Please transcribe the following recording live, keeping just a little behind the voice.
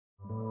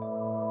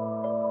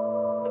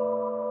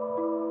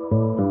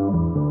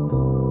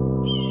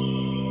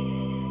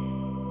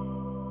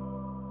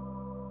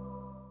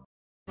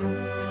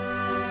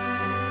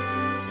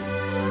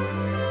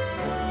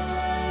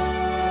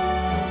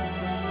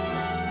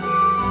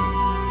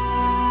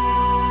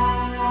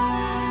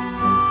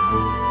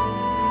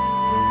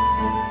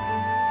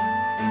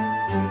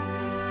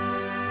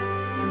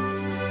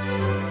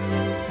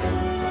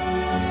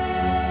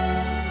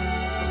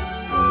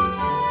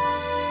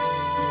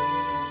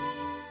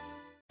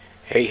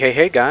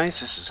Hey guys,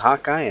 this is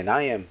Hawkeye and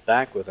I am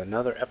back with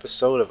another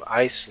episode of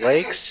Ice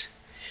Lakes,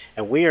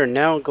 and we are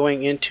now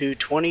going into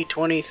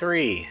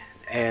 2023,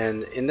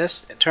 and in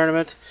this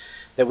tournament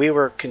that we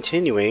were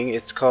continuing,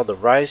 it's called the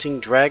Rising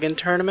Dragon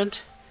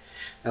Tournament.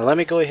 Now let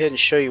me go ahead and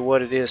show you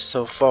what it is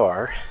so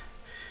far.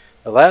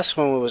 The last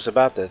one was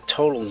about the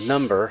total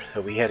number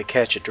that we had to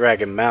catch at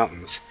Dragon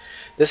Mountains.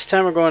 This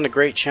time we're going to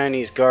Great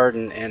Chinese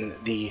Garden, and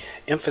the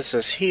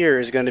emphasis here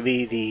is going to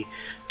be the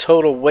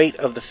total weight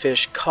of the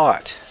fish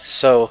caught.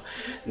 So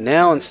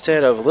now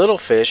instead of little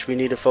fish, we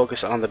need to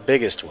focus on the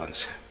biggest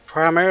ones.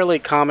 Primarily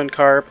common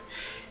carp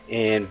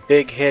and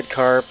big head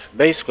carp,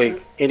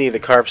 basically any of the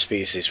carp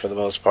species for the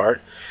most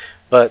part.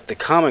 But the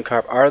common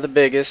carp are the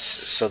biggest,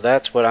 so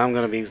that's what I'm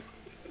going to be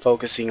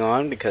focusing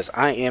on, because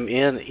I am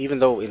even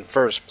though in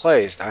first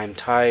place, I'm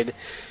tied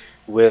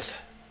with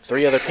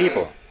 3 other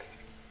people.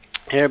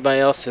 Everybody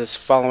else is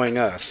following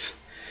us.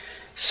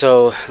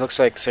 So looks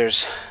like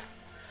there's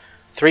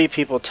 3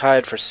 people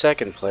tied for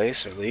second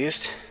place, at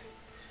least.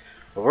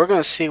 But we're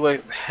going to see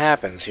what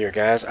happens here,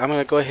 guys. I'm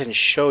going to go ahead and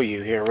show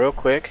you here real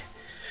quick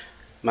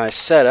my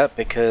setup,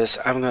 because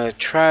I'm going to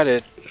try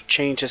to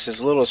change this as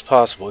little as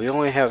possible. We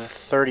only have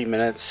 30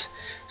 minutes,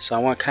 so I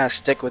want to kind of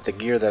stick with the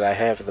gear that I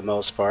have for the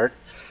most part.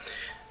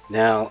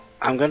 Now,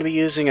 I'm going to be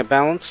using a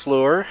balanced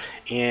lure,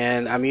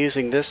 and I'm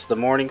using this, the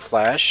Morning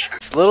Flash.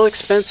 It's a little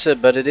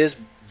expensive, but it is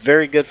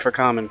very good for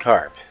common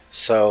carp.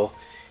 So,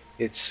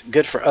 it's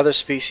good for other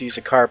species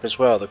of carp as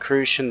well, the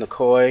crucian, the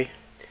koi.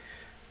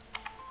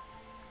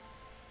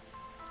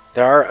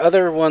 There are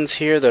other ones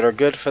here that are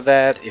good for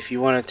that. If you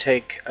want to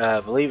take, I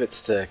believe it's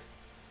the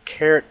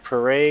Carrot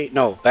Parade,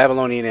 no,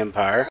 Babylonian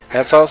Empire.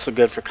 That's also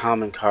good for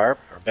common carp,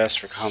 or best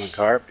for common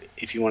carp,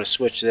 if you want to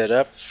switch that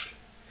up.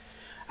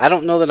 I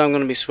don't know that I'm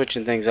going to be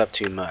switching things up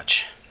too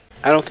much.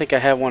 I don't think I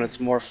have one that's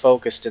more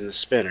focused in the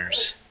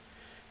spinners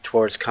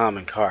towards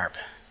common carp.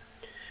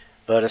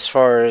 But as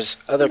far as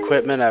other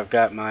equipment, I've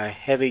got my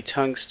heavy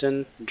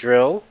tungsten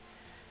drill.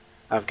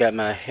 I've got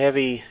my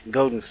heavy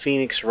golden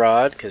phoenix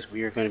rod, because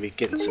we are going to be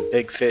getting some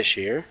big fish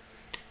here.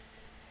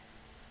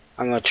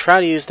 I'm going to try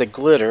to use the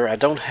glitter. I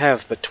don't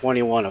have but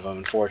 21 of them,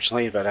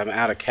 unfortunately, but I'm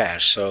out of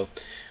cash.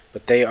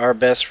 But they are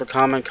best for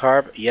common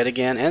carp, yet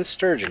again, and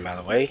sturgeon, by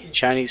the way.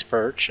 Chinese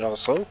perch,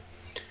 also.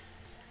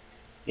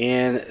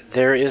 And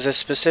there is a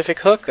specific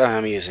hook that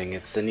I'm using.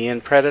 It's the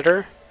Neon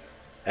Predator.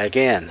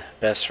 Again,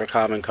 best for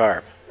common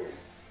carp.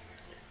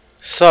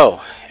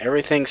 So,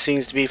 everything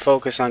seems to be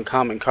focused on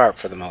common carp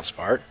for the most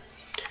part.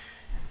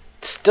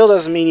 It still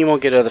doesn't mean you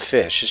won't get other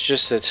fish. It's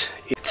just that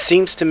it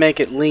seems to make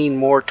it lean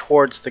more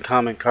towards the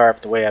common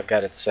carp the way I've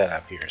got it set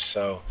up here.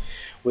 So,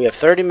 we have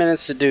 30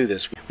 minutes to do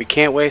this. We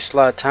can't waste a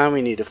lot of time.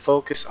 We need to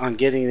focus on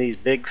getting these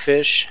big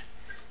fish.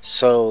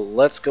 So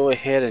let's go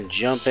ahead and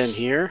jump in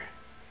here.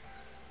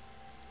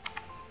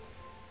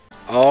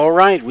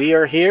 Alright, we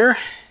are here.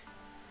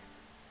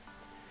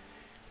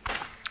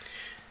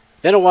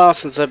 Been a while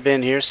since I've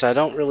been here, so I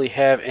don't really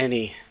have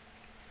any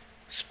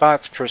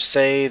spots per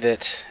se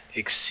that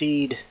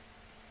exceed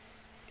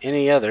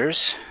any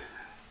others.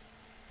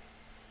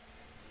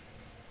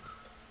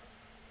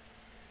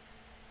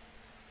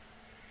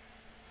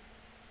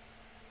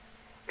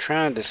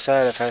 Trying to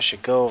decide if I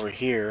should go over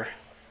here.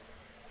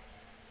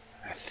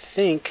 I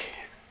think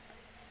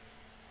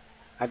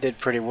I did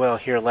pretty well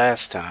here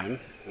last time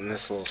in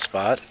this little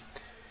spot.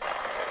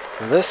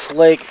 Now this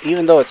lake,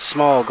 even though it's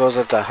small, goes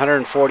up to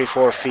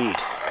 144 feet.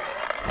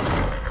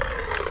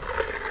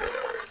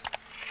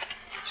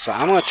 So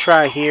I'm going to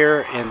try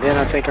here, and then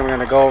I think I'm going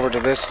to go over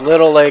to this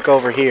little lake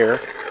over here,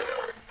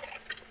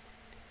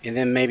 and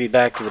then maybe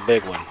back to the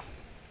big one.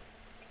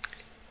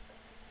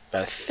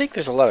 But I think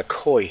there's a lot of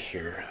koi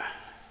here.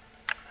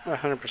 I'm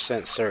not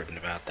 100% certain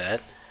about that.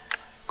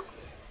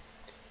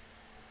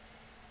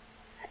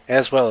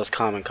 As well as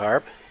common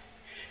carp,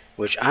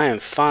 which I am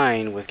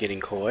fine with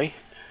getting koi.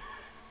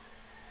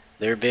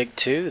 They're big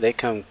too. They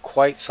come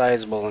quite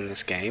sizable in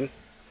this game.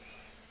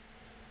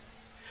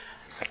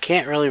 I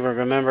can't really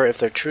remember if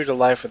they're true to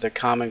life with their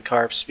common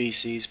carp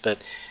species, but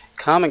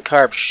common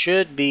carp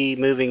should be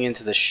moving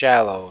into the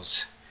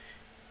shallows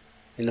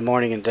in the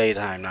morning and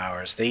daytime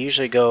hours. They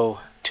usually go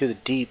to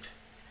the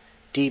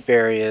deep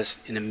areas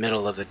in the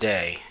middle of the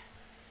day.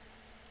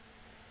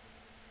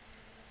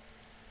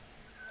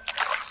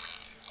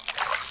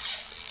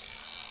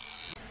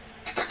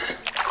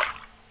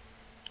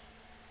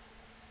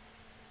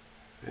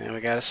 And we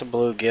got us a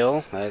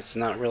bluegill. That's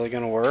not really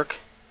going to work.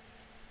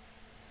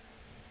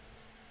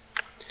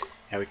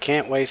 And we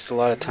can't waste a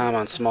lot of time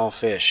on small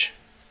fish.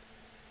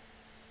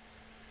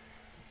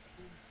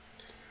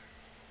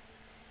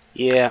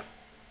 Yeah,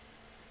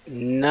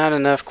 not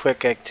enough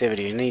quick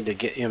activity. You need to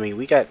get, I mean,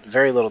 we got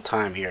very little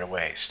time here to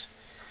waste.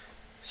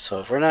 So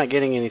if we're not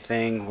getting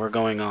anything, we're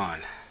going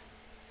on.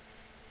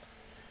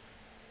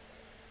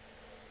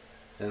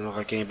 Doesn't look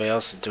like anybody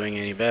else is doing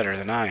any better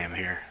than I am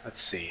here.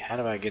 Let's see, how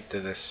do I get to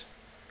this?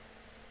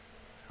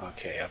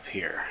 Okay, up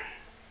here.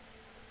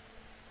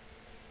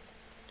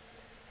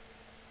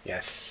 Yeah,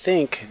 I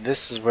think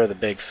this is where the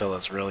big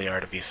fellas really are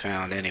to be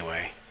found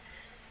anyway.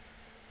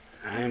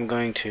 I am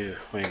going to,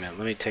 wait a minute,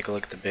 let me take a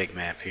look at the big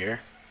map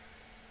here.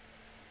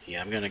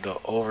 Yeah, I'm going to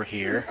go over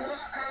here.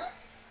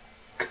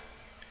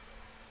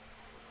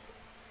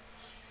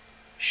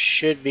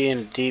 Should be in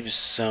a deep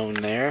zone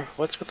there.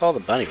 What's with all the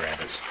bunny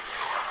rabbits?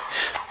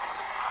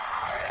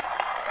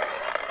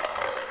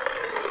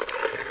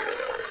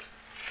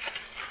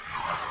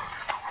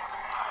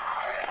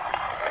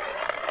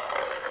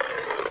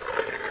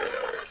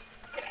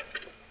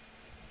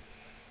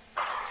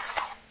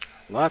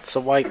 Lots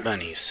of white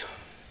bunnies.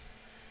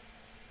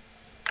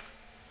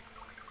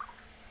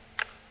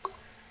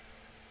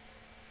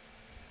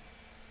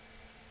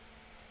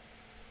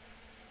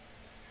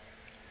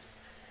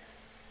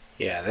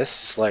 Yeah,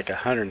 this is like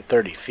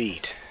 130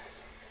 feet.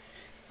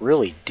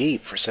 Really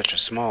deep for such a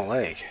small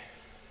lake.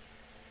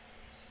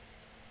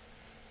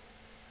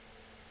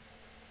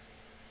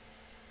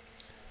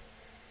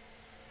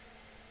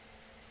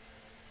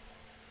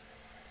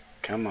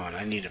 Come on,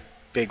 I need a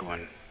big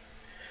one.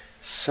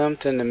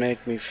 Something to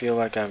make me feel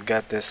like I've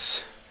got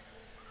this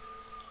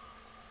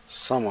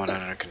somewhat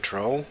under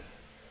control.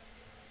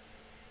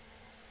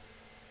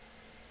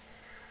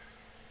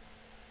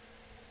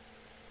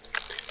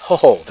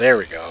 Oh, there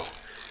we go.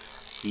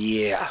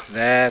 Yeah,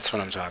 that's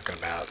what I'm talking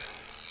about.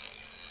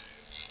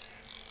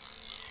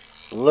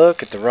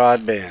 Look at the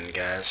rod bend,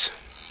 guys.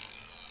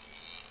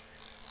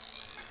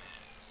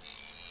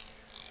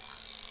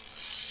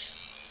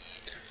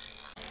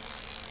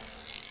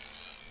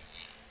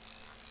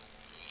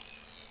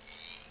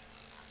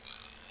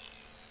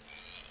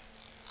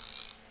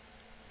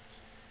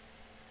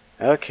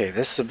 Okay,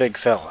 this is a big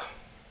fella.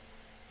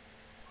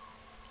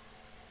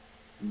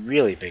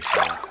 Really big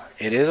fella.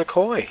 It is a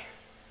koi.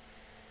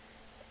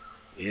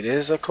 It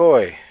is a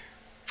koi.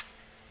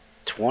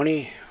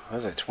 20, what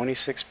was it,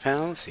 26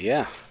 pounds?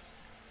 Yeah.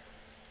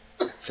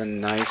 It's a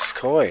nice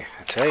koi,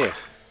 I tell you.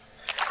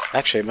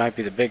 Actually, it might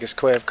be the biggest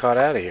koi I've caught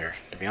out of here,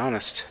 to be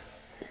honest.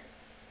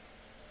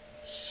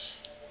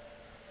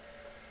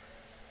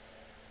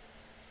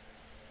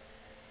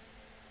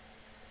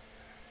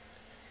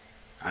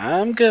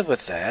 I'm good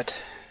with that.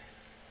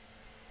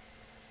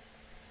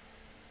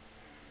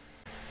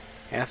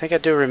 Yeah, I think I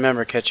do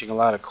remember catching a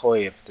lot of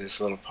koi up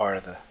this little part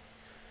of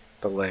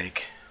the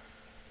lake.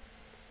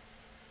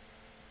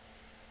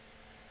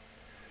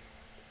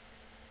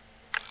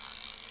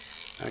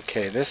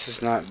 Okay, this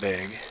is not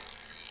big.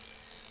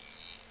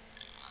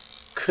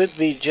 Could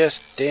be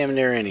just damn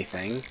near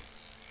anything.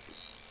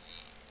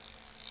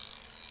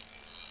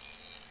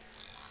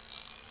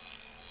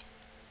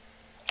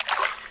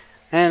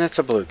 And it's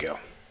a bluegill.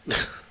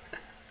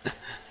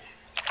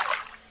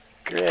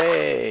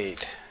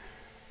 Great.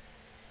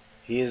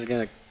 He isn't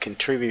going to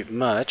contribute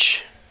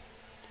much.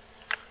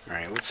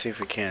 Alright, let's see if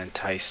we can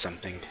entice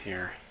something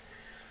here.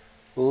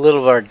 A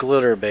little of our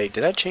glitter bait.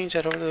 Did I change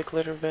that over to the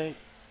glitter bait?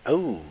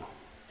 Oh,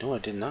 no I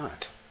did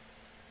not.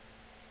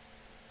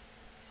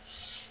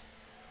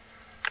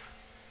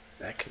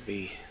 That could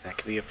be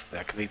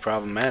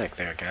problematic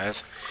there,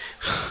 guys.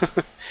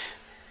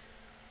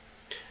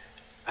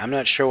 I'm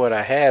not sure what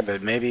I had,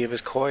 but maybe it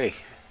was koi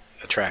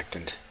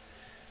attractant.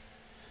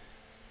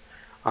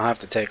 I'll have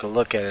to take a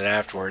look at it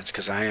afterwards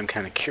because I am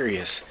kind of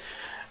curious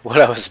what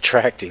I was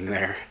attracting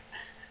there.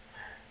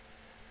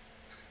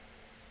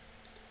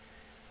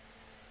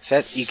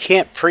 You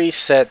can't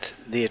preset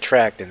the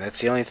attractant, that's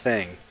the only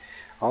thing.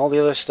 All the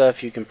other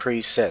stuff you can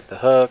preset, the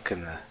hook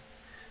and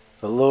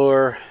the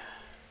lure.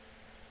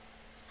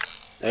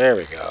 There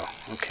we go.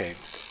 Okay.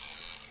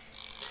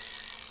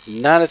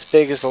 Not as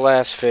big as the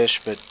last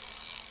fish, but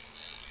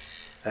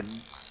I'm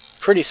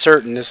pretty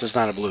certain this is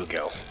not a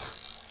bluegill.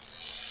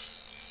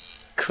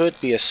 Could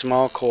be a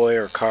small koi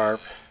or carp.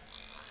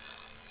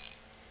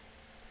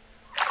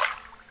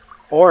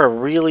 Or a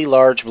really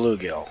large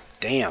bluegill.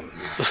 Damn.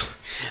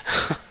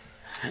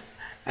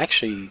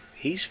 Actually,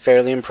 he's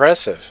fairly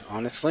impressive,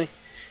 honestly.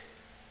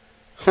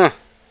 Huh.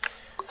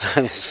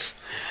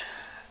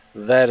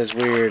 That is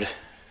weird.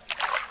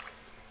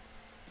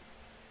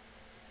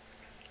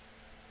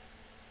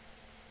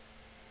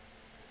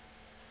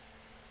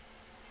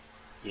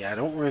 Yeah, I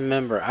don't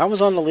remember. I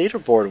was on the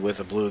leaderboard with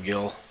a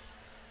bluegill.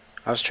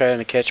 I was trying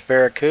to catch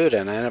barracuda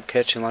and I ended up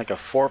catching like a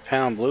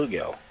 4-pound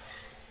bluegill.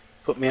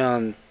 Put me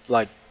on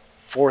like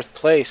 4th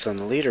place on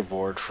the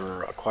leaderboard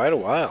for quite a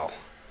while.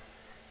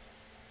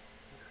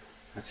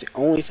 That's the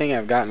only thing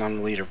I've gotten on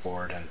the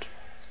leaderboard, and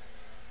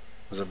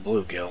was a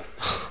bluegill.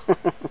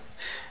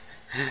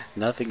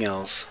 Nothing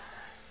else.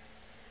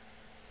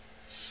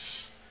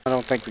 I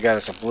don't think we got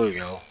us a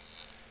bluegill,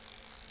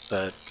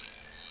 but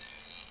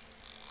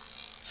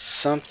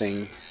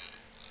something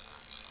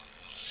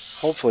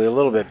Hopefully a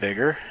little bit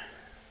bigger.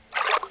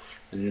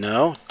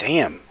 No,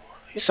 damn.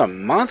 There's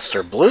some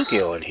monster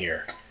bluegill in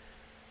here.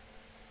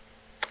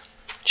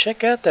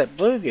 Check out that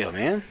bluegill,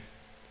 man.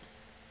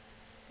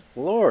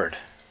 Lord.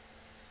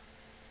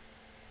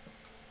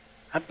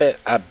 I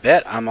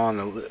bet I'm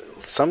on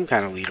some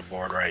kind of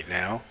leaderboard right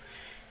now.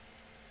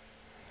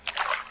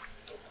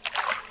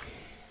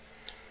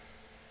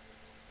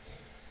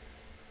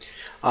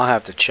 I'll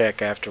have to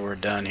check after we're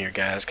done here,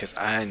 guys, because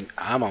I'm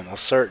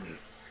almost certain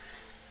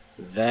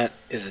that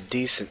is a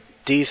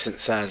decent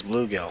sized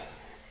bluegill.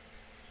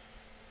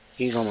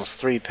 He's almost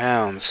 3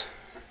 pounds.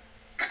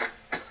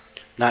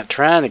 Not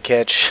trying to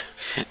catch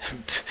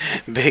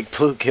big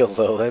bluegill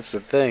though. That's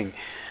the thing.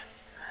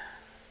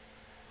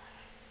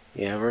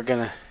 Yeah,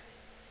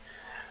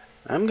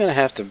 I'm gonna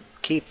have to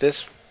keep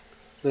this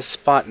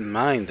spot in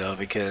mind though,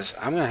 because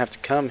I'm gonna have to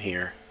come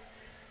here.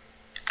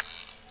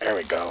 There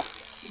we go.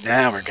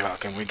 Now we're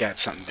talking. We got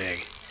something big.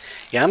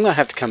 Yeah, I'm gonna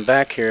have to come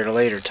back here at a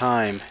later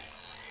time,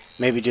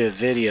 maybe do a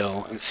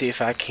video and see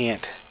if I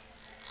can't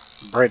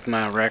break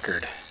my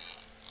record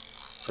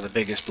for the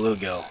biggest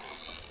bluegill.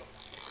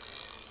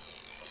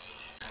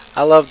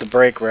 I love to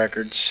break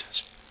records,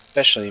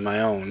 especially my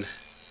own.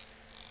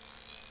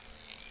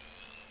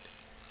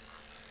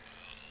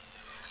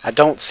 I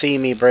don't see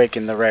me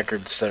breaking the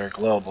records that are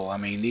global. I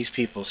mean, these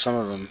people, some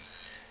of them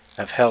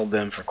have held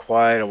them for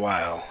quite a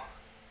while.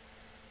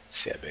 Let's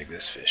see how big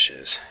this fish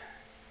is.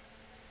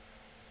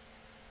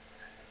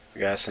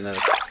 We got us another.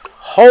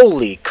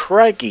 Holy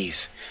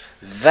crikeys!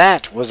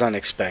 That was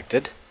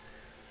unexpected.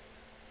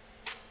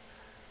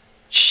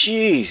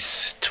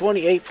 Jeez,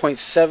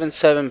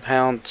 28.77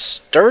 pound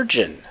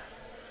sturgeon.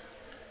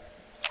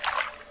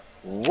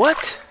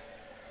 What?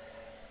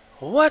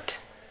 What?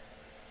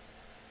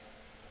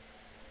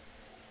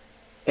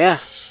 Yeah.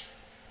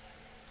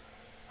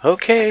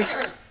 Okay.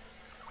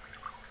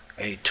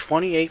 A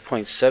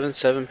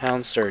 28.77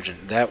 pound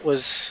sturgeon. That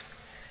was,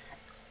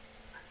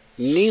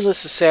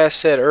 needless to say, I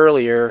said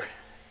earlier,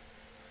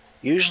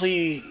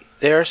 usually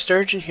there are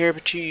sturgeon here,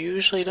 but you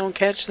usually don't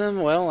catch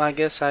them. Well, I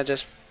guess I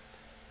just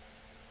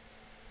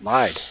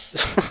lied.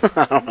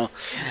 I don't know.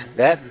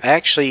 That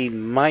actually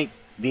might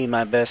be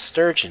my best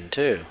sturgeon,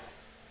 too.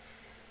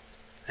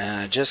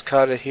 And I just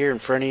caught it here in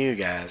front of you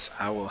guys.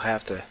 I will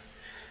have to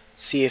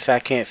see if I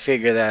can't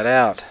figure that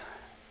out.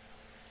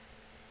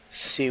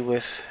 See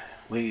if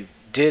we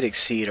did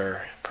exceed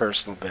our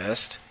personal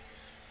best.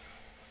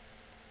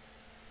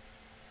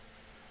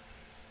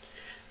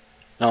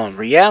 Now, in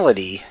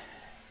reality,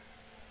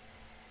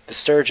 the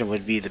sturgeon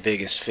would be the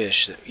biggest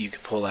fish that you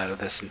could pull out of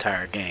this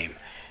entire game.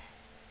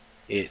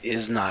 It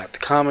is not. The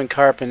common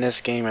carp in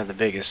this game are the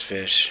biggest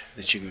fish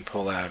that you can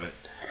pull out of it,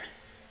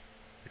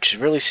 which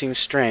really seems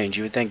strange.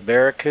 You would think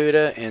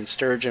barracuda and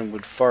sturgeon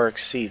would far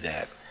exceed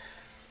that,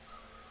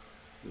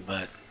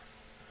 but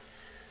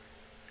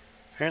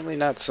apparently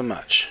not so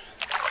much.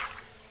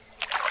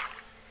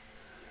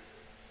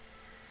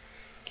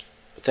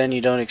 But then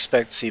you don't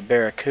expect to see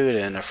barracuda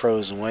in a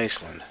frozen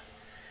wasteland.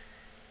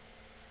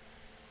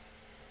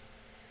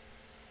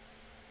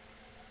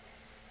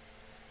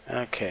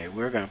 Okay,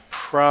 we're going to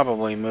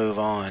probably move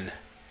on.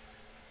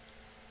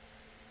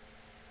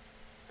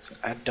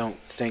 I don't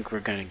think we're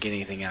going to get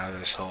anything out of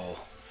this hole.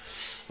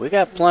 We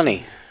got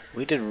plenty.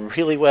 We did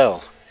really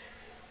well.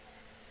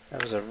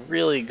 That was a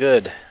really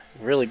good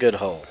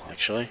hole,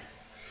 actually.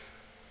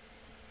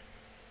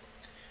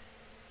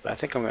 But I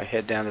think I'm going to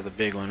head down to the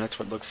big one. That's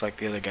what it looks like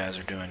the other guys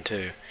are doing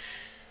too.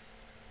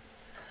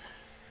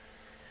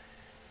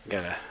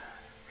 Got a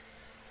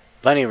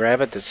bunny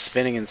rabbit that's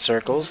spinning in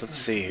circles. Let's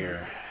see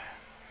here.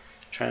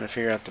 Trying to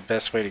figure out the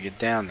best way to get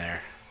down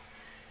there.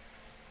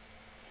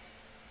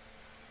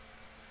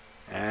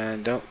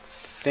 And don't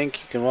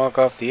think you can walk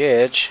off the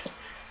edge.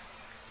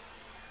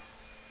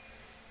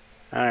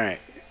 Alright.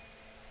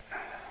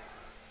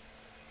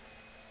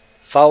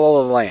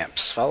 Follow the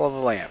lamps. Follow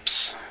the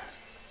lamps.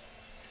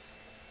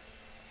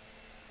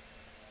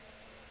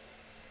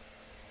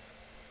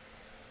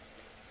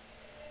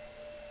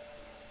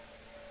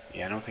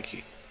 Yeah, I don't think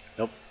you...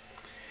 Nope.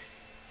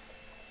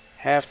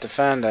 Have to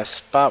find a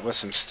spot with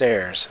some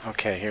stairs.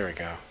 Okay, here we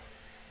go.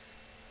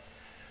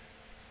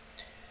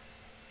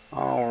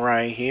 All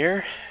right,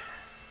 here.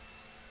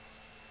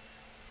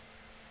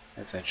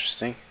 That's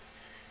interesting.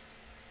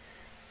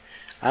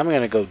 I'm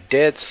going to go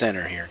dead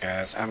center here,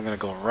 guys. I'm going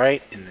to go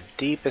right in the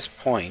deepest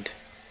point.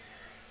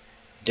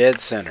 Dead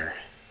center.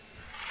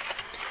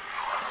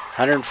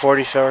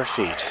 144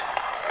 feet.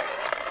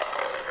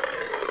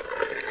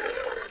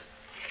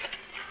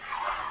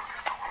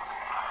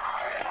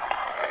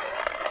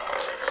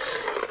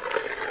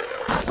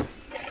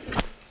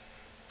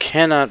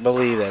 Cannot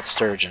believe that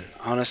sturgeon.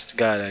 Honest to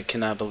God, I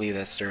cannot believe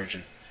that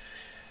sturgeon.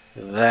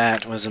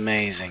 That was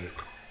amazing.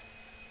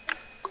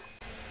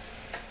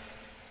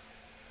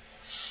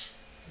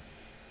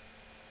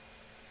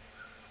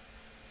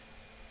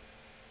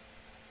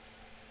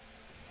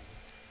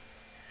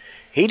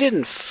 He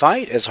didn't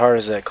fight as hard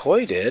as that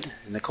koi did,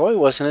 and the koi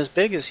wasn't as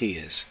big as he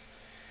is.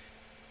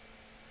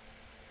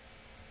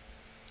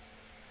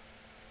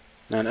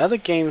 Now in other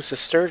games, the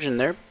sturgeon,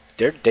 they're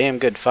damn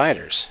good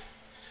fighters.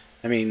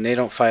 I mean, they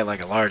don't fight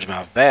like a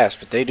largemouth bass,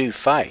 but they do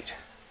fight.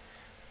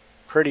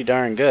 Pretty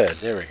darn good.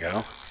 There we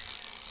go.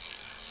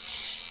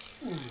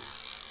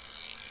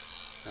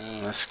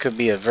 This could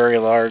be a very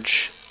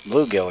large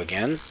bluegill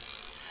again.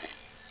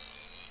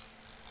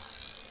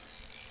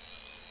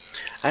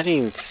 I didn't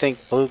even think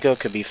bluegill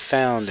could be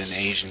found in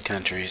Asian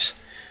countries.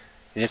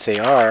 And if they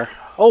are...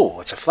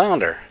 Oh, it's a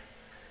flounder.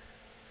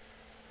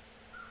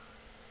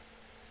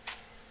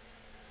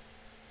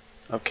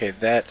 Okay,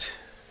 that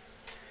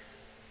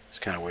is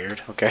kind of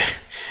weird. Okay.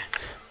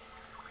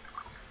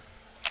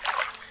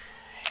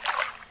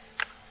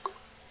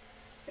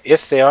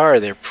 If they are,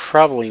 they're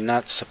probably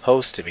not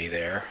supposed to be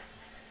there.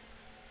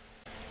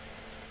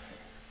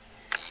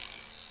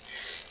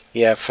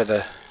 Yeah, for the...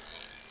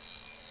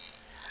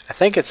 I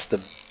think it's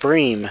the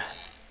bream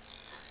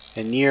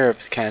in Europe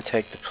that kind of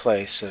take the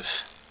place of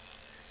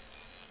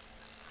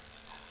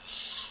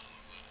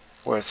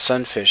where it's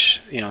sunfish,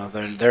 you know,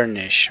 their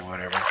niche or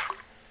whatever.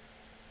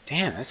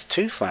 Damn, that's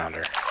 2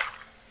 flounder.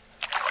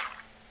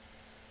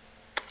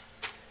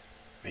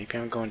 Maybe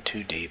I'm going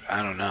too deep.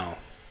 I don't know.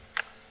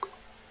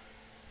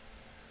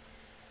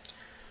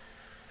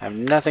 I have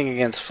nothing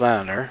against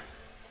flounder.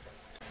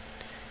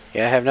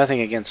 Yeah, I have nothing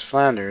against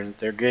flounder.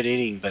 They're good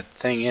eating, but the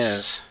thing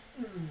is...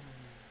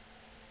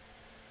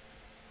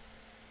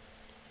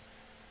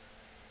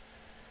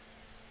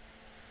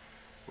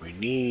 we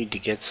need to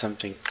get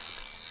something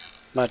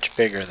much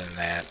bigger than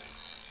that.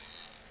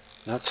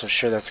 Not so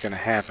sure that's going to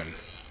happen.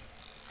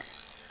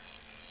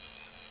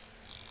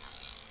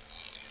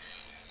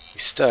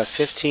 We still have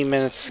 15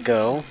 minutes to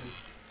go.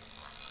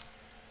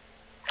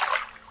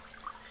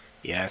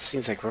 Yeah, it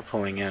seems like we're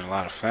pulling in a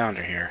lot of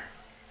flounder here.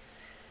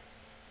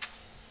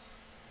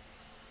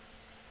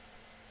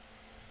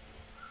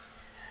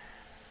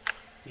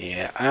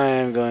 Yeah,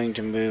 I'm going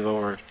to move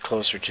over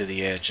closer to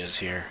the edges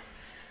here.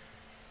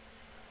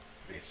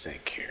 Let me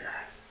think here.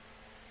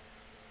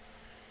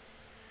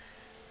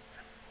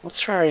 Let's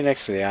try right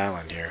next to the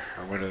island here,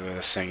 or whatever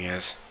this thing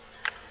is.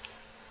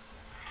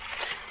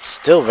 It's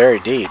still very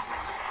deep.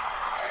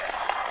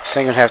 This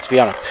thing would have to be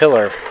on a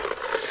pillar.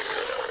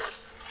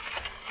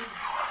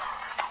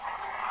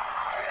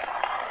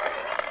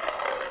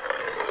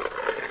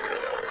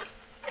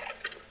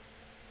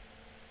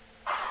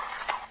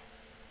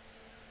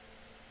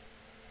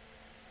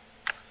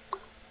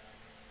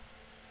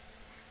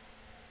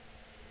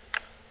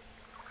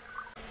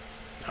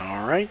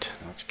 Alright,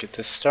 let's get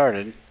this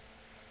started.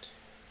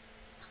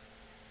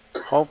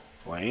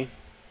 Hopefully.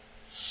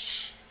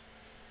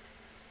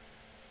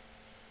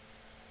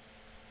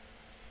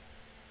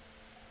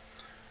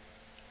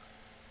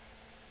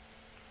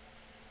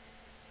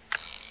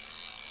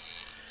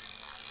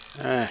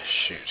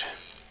 Shoot.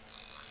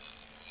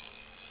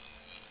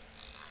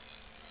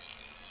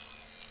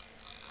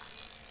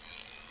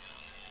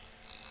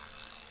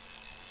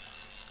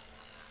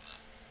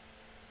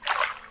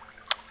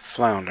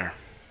 Flounder.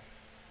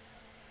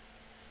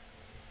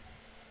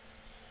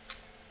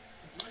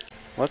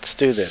 Let's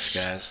do this,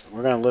 guys.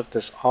 We're going to lift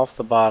this off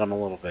the bottom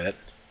a little bit.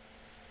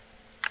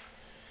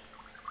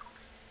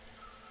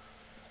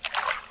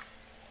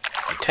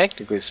 And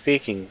technically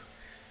speaking,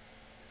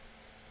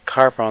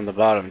 carp are on the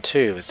bottom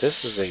too, but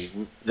this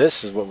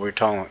is what we're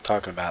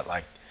talking about,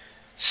 like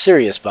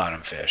serious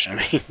bottom fish. I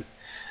mean,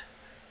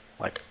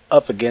 like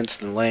up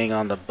against and laying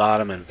on the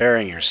bottom and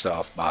burying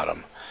yourself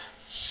bottom.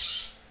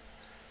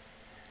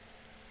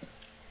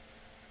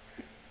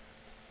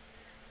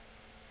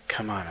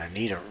 Come on, I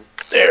need a...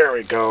 There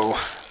we go.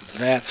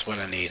 That's what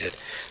I needed.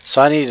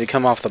 So I needed to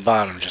come off the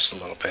bottom just a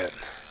little bit.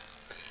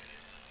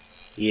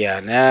 Yeah,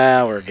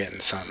 now we're getting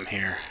something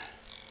here.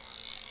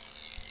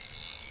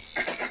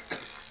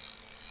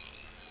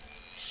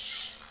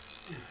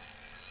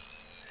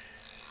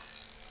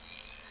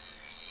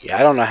 Yeah,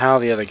 I don't know how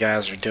the other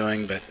guys are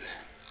doing, but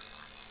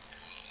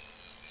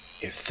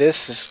if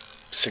this is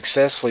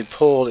successfully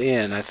pulled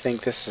in, I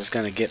think this is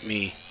going to get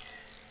me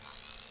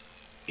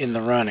in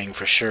the running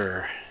for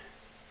sure.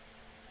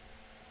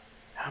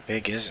 How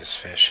big is this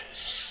fish?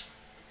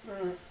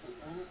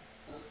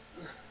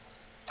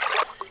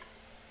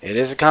 It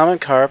is a common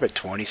carp at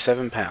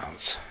 27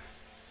 pounds.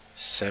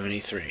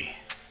 73.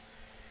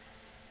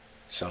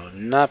 So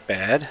not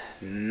bad.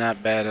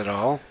 Not bad at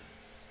all.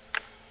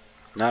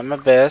 Not my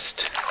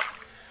best.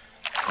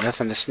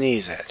 Nothing to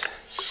sneeze at.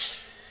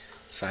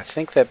 So I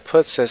think that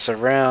puts us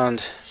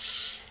around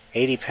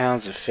 80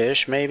 pounds of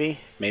fish,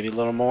 maybe a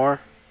little more.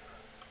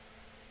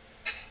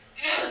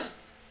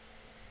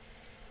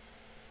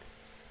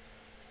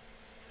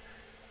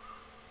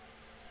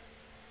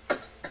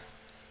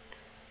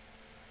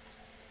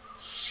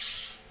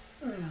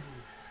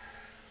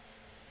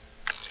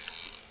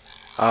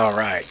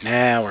 Alright,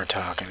 now we're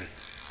talking.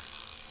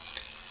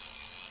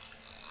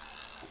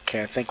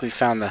 Okay, I think we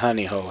found the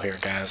honey hole here,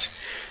 guys.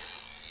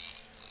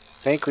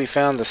 I think we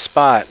found the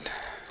spot.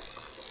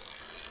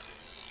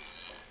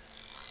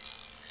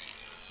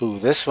 Ooh,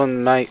 this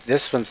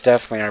one's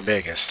definitely our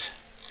biggest.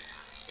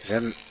 Because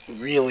I'm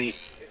really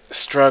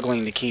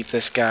struggling to keep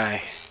this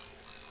guy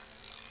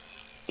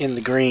in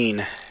the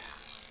green,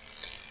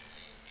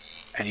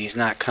 and he's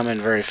not coming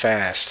very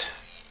fast.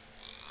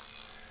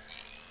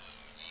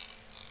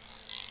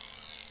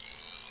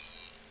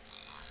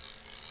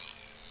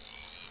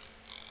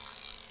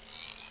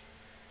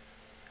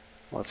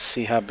 Let's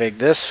see how big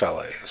this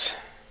fella is.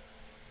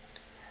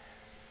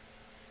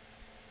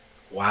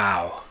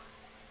 Wow.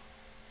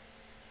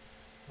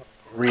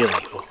 Really?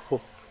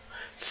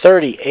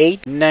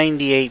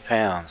 38.98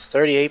 pounds.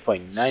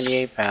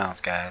 38.98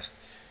 pounds, guys.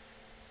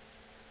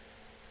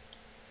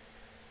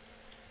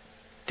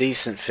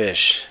 Decent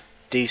fish.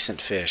 Decent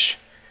fish.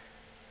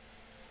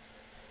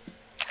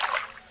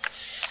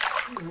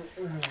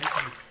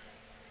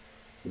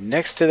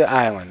 Next to the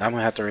island. I'm going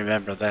to have to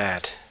remember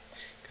that.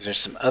 Because there's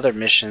some other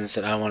missions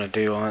that I want to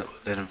do on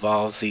that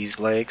involves these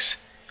lakes.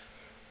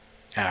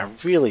 And I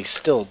really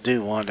still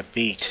do want to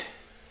beat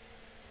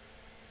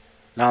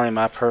not only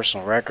my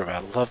personal record, but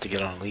I'd love to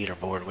get on a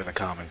leaderboard with a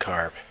common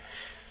carp.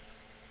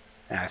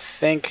 And I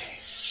think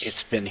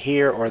it's been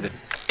here or the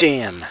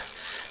dam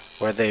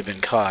where they've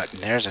been caught.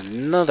 And there's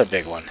another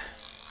big one.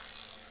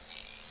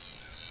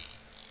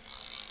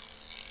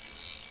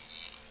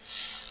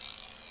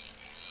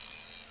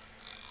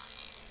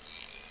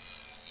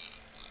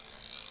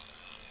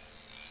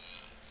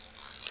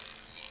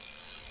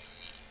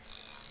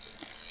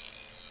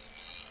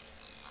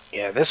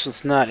 Yeah, this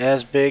one's not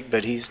as big,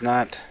 but he's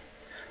not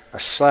a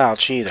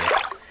slouch either.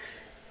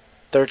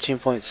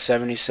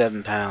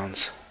 13.77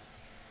 pounds.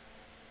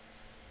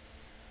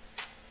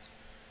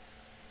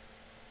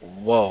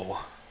 Whoa.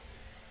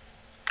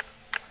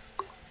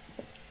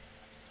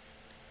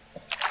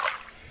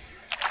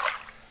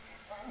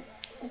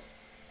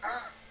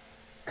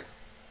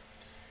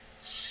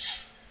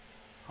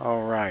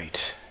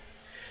 Alright.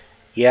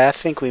 Yeah, I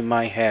think we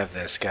might have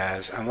this,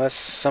 guys. Unless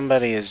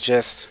somebody is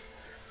just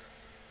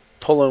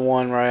pulling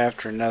one right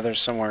after another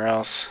somewhere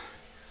else.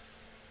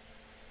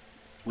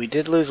 We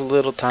did lose a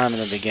little time in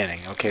the beginning.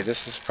 Okay,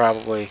 this is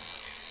probably a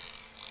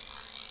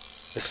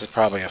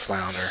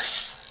flounder.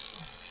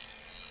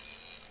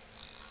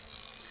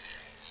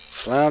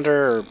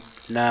 Flounder or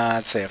nah,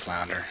 I'd say a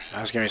flounder.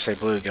 I was going to say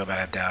bluegill, but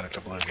I doubt it's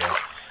a bluegill.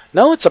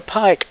 No, it's a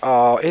pike.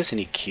 Oh, isn't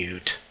he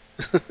cute?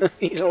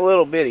 He's a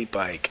little bitty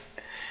pike.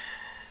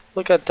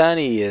 Look how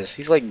tiny he is.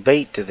 He's like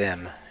bait to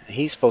them.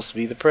 He's supposed to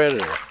be the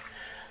predator.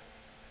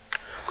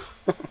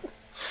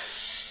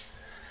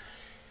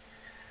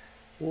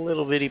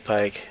 Little bitty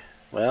pike.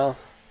 Well,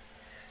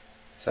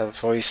 as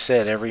I've always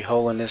said, every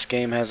hole in this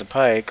game has a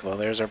pike. Well,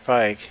 there's our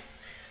pike.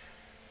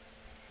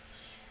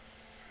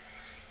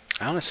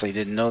 I honestly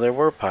didn't know there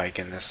were pike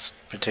in this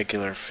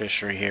particular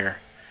fishery here.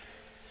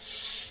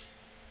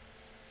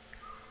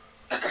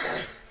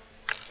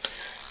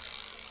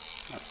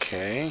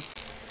 Okay.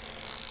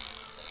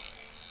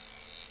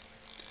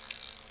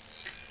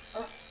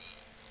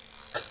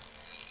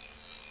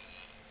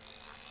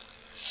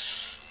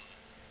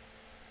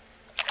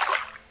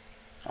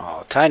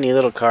 Oh, tiny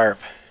little carp.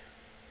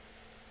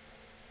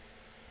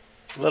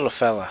 Little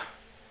fella.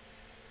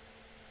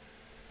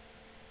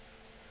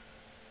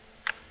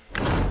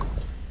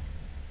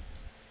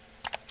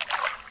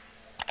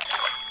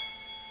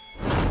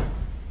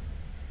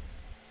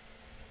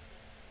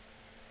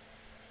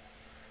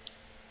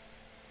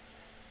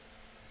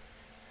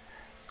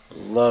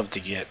 Love to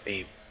get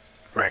a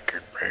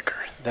record breaker.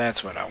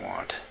 That's what I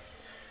want.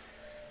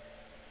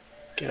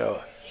 Get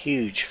a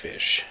huge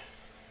fish.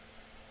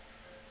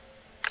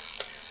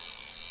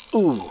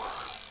 Ooh.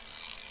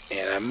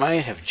 And I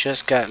might have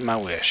just gotten my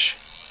wish.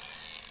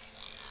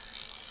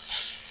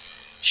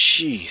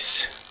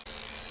 Jeez.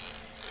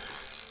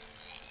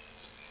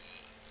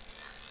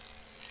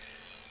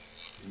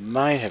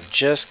 Might have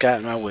just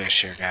gotten my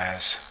wish here,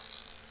 guys.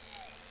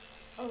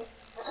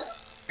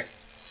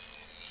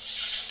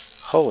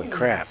 Holy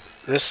crap.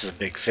 This is a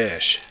big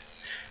fish.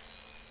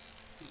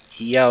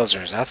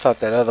 Yowzers. I thought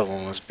that other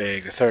one was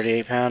big. The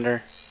 38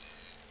 pounder.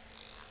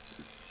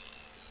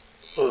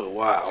 Oh,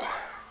 wow.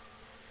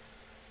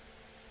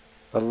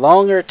 The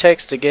longer it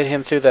takes to get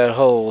him through that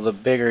hole, the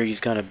bigger he's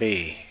going to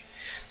be.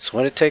 So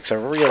when it takes a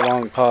real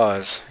long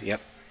pause, yep,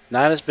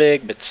 not as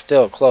big, but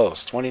still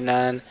close.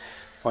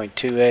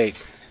 29.28.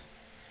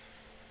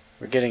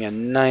 We're getting a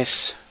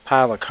nice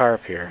pile of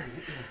carp here.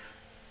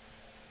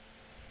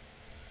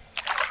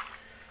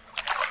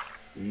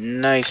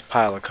 Nice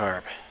pile of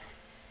carp.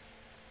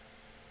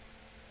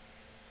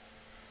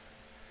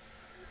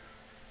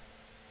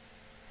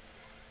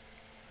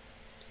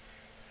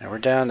 Now we're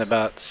down to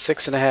about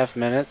 6.5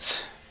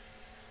 minutes.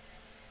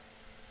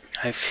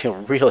 I feel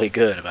really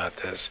good about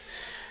this.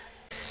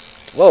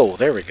 Whoa,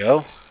 there we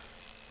go.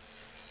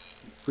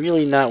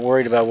 Really not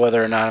worried about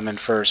whether or not I'm in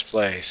first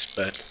place,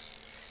 but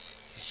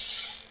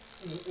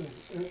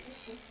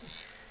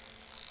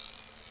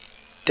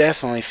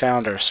definitely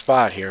found our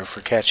spot here for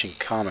catching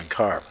common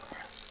carp.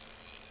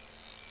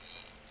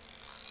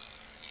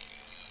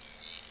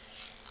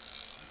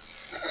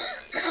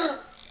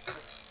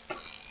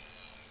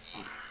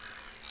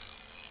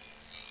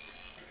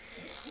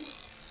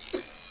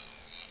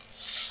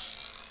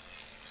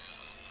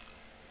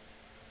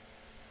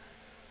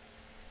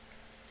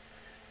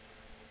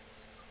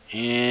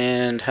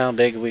 And how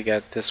big we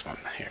got this one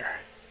here?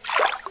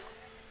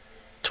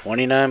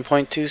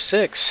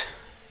 29.26.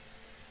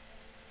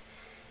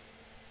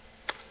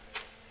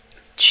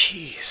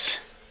 Jeez.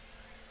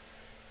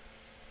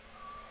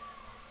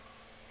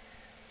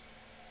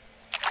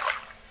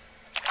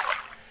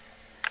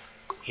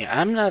 Yeah,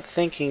 I'm not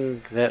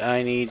thinking that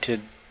I need to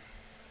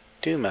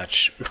do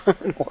much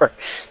more.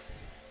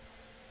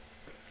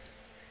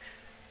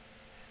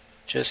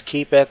 Just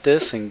keep at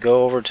this and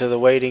go over to the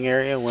waiting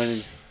area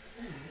when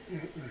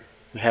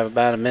we have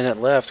about a minute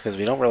left, because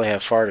we don't really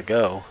have far to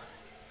go.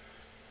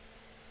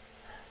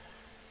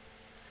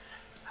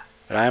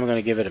 But I'm going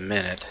to give it a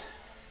minute.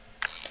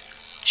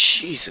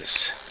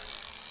 Jesus.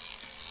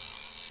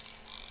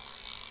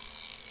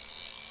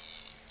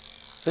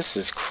 This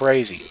is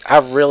crazy.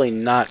 I've really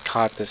not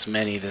caught this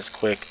many this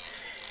quick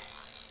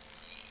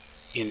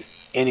in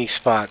any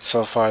spot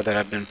so far that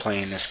I've been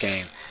playing this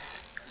game.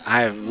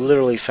 I have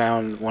literally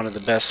found one of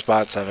the best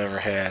spots I've ever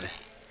had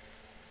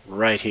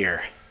right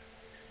here.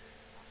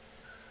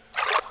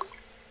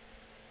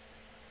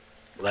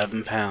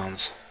 11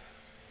 pounds.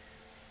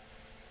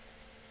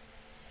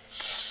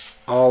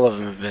 All of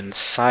them have been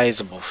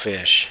sizable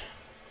fish.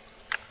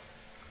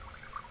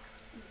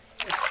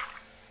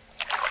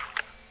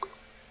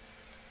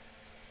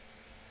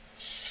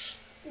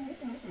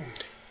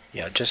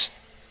 Yeah, just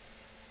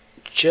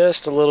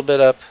a little bit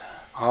up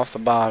off the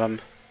bottom.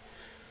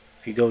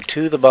 If you go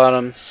to the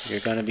bottom, you're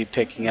going to be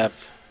picking up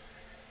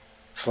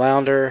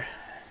flounder.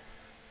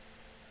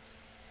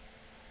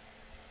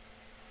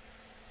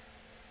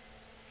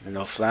 Even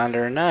though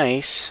flounder are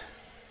nice,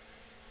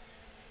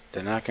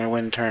 they're not going to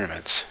win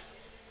tournaments.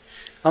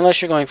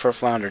 Unless you're going for a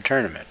flounder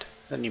tournament.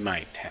 Then you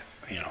might have,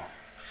 you know.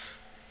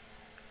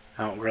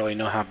 I don't really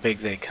know how big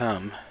they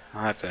come.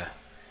 I'll have to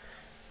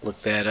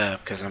look that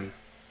up, because I'm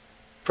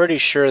pretty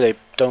sure they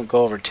don't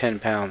go over 10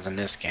 pounds in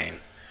this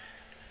game.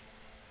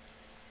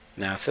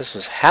 Now, if this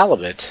was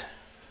halibut,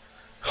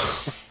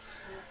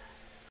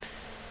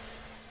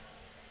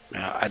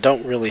 now I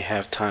don't really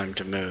have time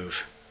to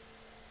move,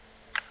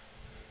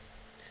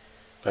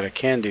 but I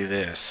can do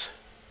this.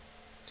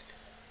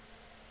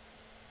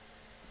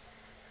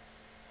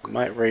 I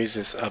might raise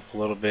this up a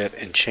little bit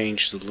and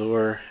change the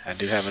lure. I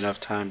do have enough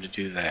time to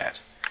do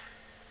that.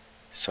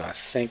 So I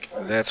think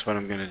that's what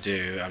I'm going to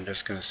do. I'm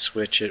just going to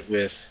switch it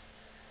with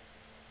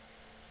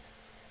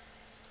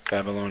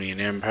Babylonian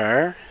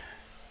Empire.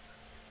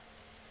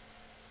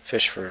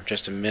 Fish for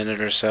just a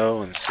minute or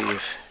so and see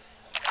if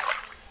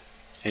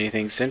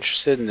anything's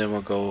interested, and then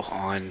we'll go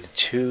on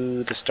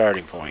to the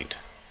starting point.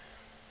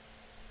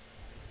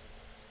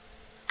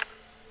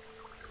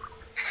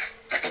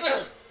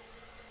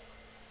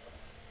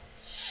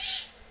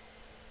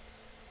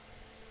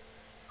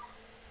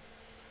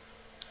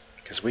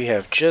 Because we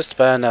have just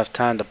about enough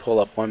time to pull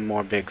up one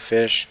more big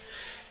fish,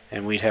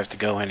 and we'd have to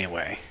go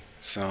anyway.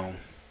 So,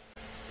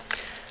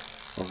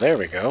 well, there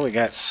we go. We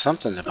got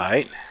something to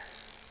bite.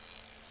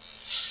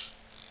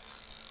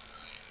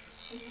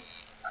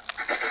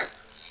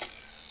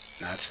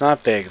 Now, it's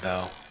not big,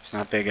 though. It's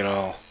not big at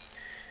all.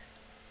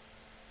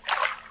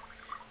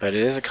 But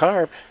it is a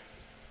carp.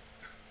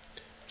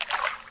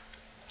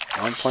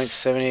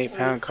 1.78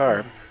 pound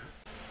carp.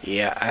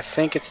 Yeah, I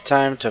think it's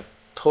time to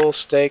pull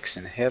stakes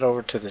and head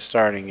over to the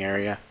starting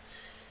area.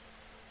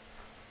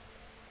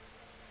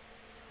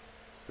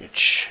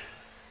 Which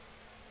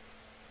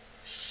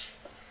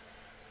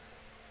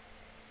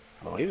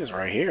I believe is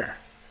right here.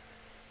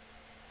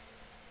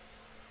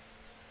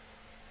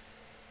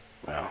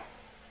 Well,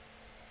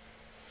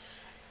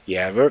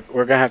 yeah, we're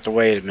gonna have to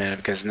wait a minute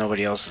because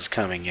nobody else is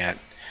coming yet.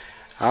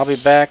 I'll be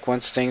back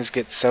once things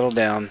get settled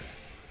down.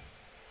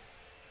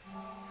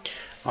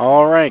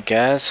 Alright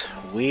guys,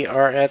 we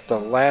are at the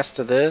last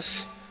of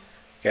this.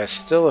 Got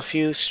still a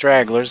few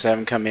stragglers that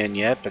haven't come in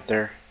yet, but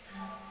they're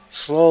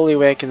slowly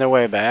making their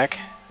way back.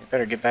 They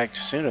better get back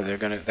sooner.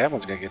 That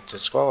one's gonna get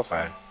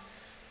disqualified.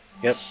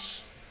 Yep.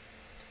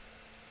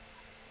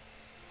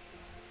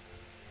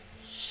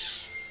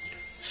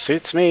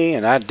 Suits me,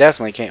 and I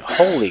definitely can't.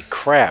 Holy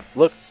crap!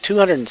 Look,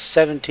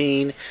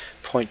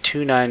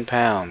 217.29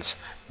 pounds,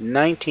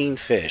 19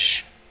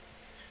 fish.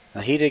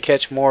 Now he did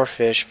catch more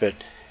fish, but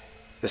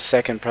the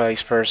second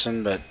place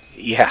person, but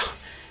yeah,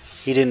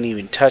 he didn't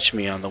even touch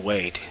me on the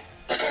weight.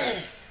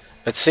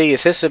 But see,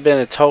 if this had been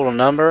a total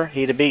number,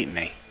 he'd have beaten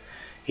me.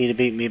 He'd have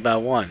beat me by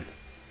 1.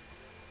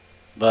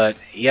 But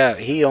yeah,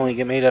 he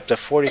only made up to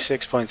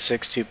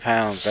 46.62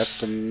 pounds. That's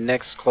the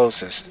next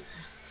closest.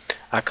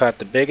 I caught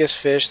the biggest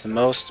fish, the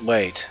most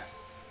weight.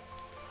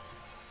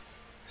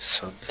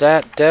 So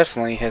that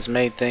definitely has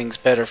made things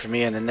better for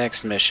me in the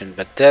next mission.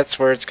 But that's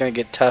where it's going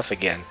to get tough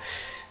again.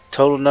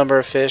 Total number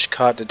of fish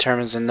caught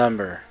determines the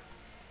number.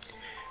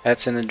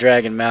 That's in the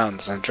Dragon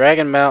Mountains. And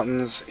Dragon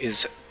Mountains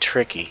is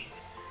tricky.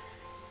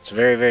 It's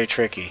very, very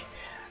tricky.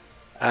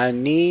 I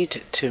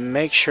need to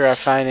make sure I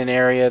find an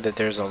area that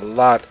there's a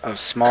lot of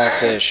small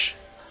fish.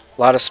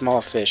 A lot of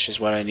small fish is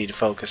what I need to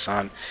focus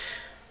on.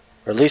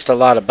 Or at least a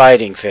lot of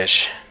biting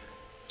fish.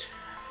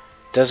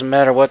 Doesn't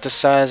matter what the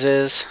size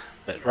is,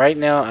 But right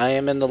now I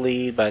am in the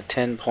lead by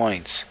 10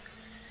 points.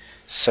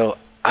 So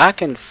I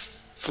can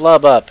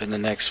flub up in the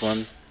next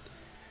one.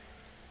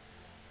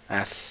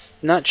 I'm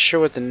not sure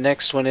what the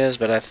next one is,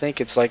 but I think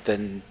it's like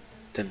the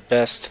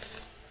best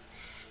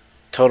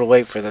total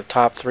weight for the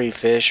top 3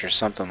 fish or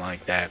something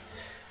like that.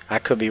 I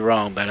could be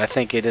wrong, but I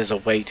think it is a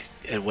weight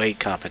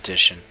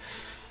competition.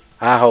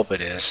 I hope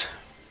it is.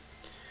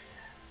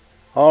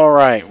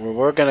 Alright, well,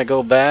 we're going to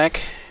go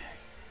back,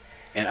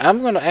 and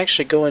I'm going to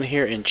actually go in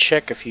here and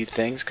check a few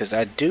things, because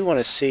I do want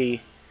to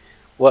see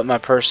what my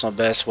personal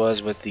best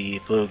was with the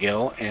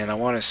bluegill, and I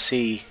want to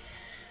see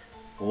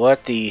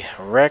what the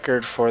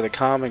record for the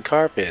common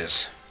carp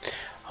is.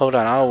 Hold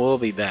on, I will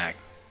be back.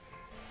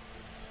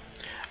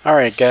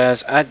 Alright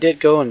guys, I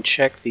did go and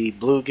check the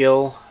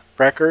bluegill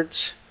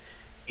records,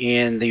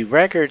 and the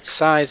record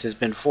size has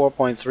been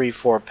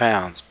 4.34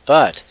 pounds,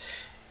 but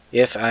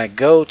if I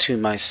go to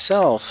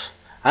myself,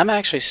 I'm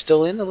actually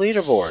still in the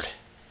leaderboard.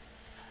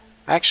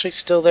 Actually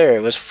still there.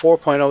 It was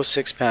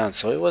 4.06 pounds,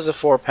 so it was a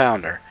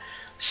 4-pounder.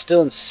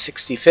 Still in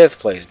 65th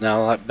place.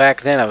 Now,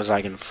 back then I was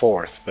like in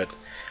 4th, but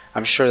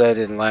I'm sure that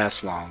didn't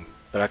last long.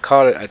 But I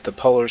caught it at the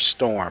Polar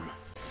Storm.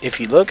 If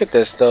you look at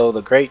this though,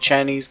 the Great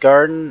Chinese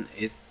Garden,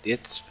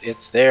 it's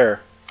there.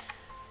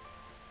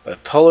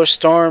 But Polar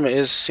Storm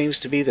seems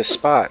to be the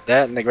spot.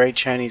 That and the Great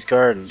Chinese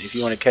Garden if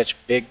you want to catch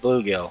big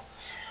bluegill.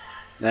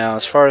 Now,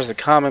 as far as the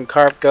common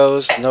carp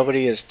goes,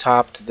 nobody has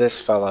topped this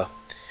fella.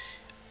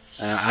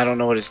 I don't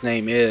know what his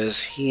name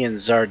is. He and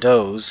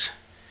Zardoz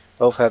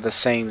both have the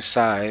same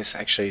size.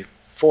 Actually,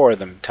 4 of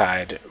them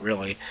tied,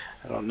 really.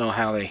 I don't know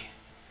how they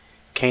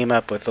came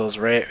up with those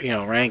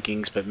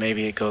rankings, but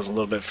maybe it goes a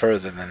little bit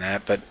further than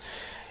that. But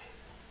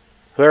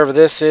whoever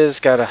this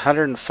is got a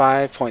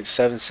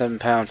 105.77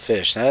 pound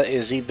fish. That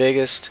is the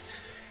biggest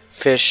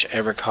fish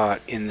ever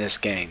caught in this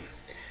game.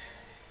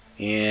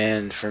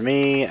 And for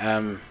me,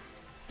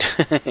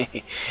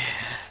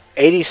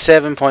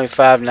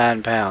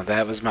 87.59 pounds.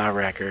 That was my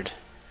record,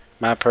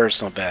 my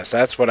personal best.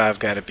 That's what I've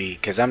got to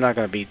beat, because I'm not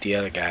going to beat the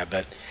other guy.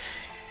 But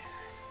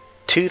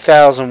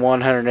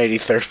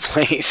 2,183rd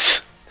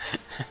place.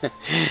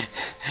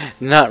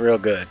 Not real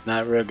good.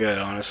 Not real good,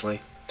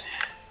 honestly.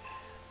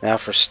 Now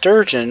for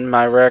sturgeon,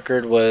 my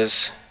record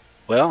was,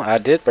 well, I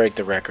did break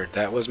the record.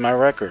 That was my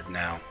record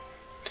now.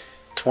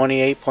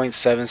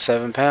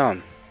 28.77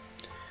 pound.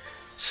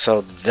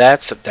 So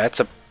that's a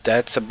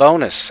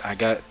bonus.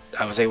 I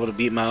was able to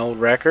beat my old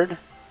record.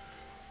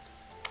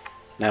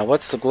 Now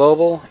what's the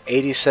global?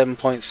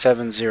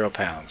 87.70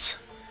 pounds.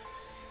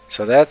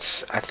 So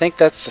I think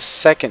that's the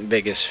second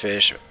biggest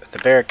fish. The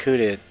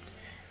barracuda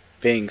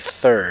being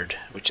third,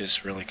 which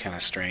is really kind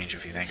of strange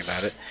if you think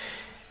about it.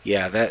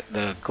 Yeah,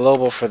 the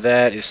global for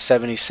that is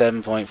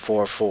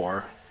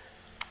 77.44.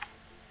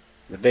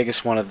 The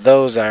biggest one of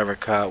those I ever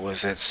caught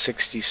was at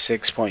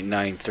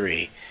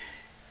 66.93.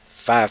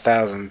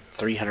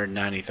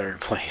 5,393rd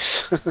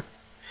place.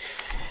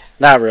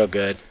 Not real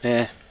good.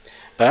 But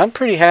I'm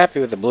pretty happy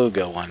with the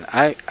bluegill one.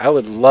 I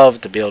would love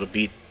to be able to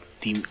beat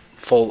the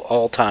full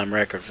all-time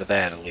record for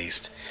that at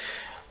least.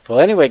 Well,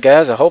 anyway,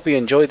 guys, I hope you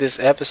enjoyed this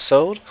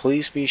episode.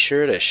 Please be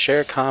sure to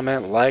share,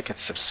 comment, like, and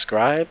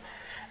subscribe.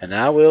 And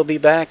I will be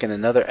back in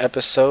another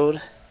episode.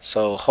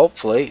 So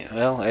hopefully,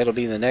 well, it'll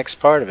be the next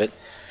part of it.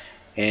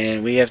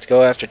 And we have to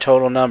go after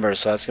total numbers,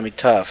 so that's going to be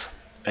tough.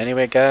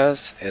 Anyway,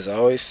 guys, as I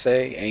always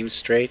say, aim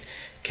straight,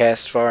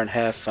 cast far, and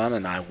have fun,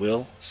 and I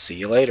will see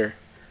you later.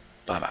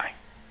 Bye-bye.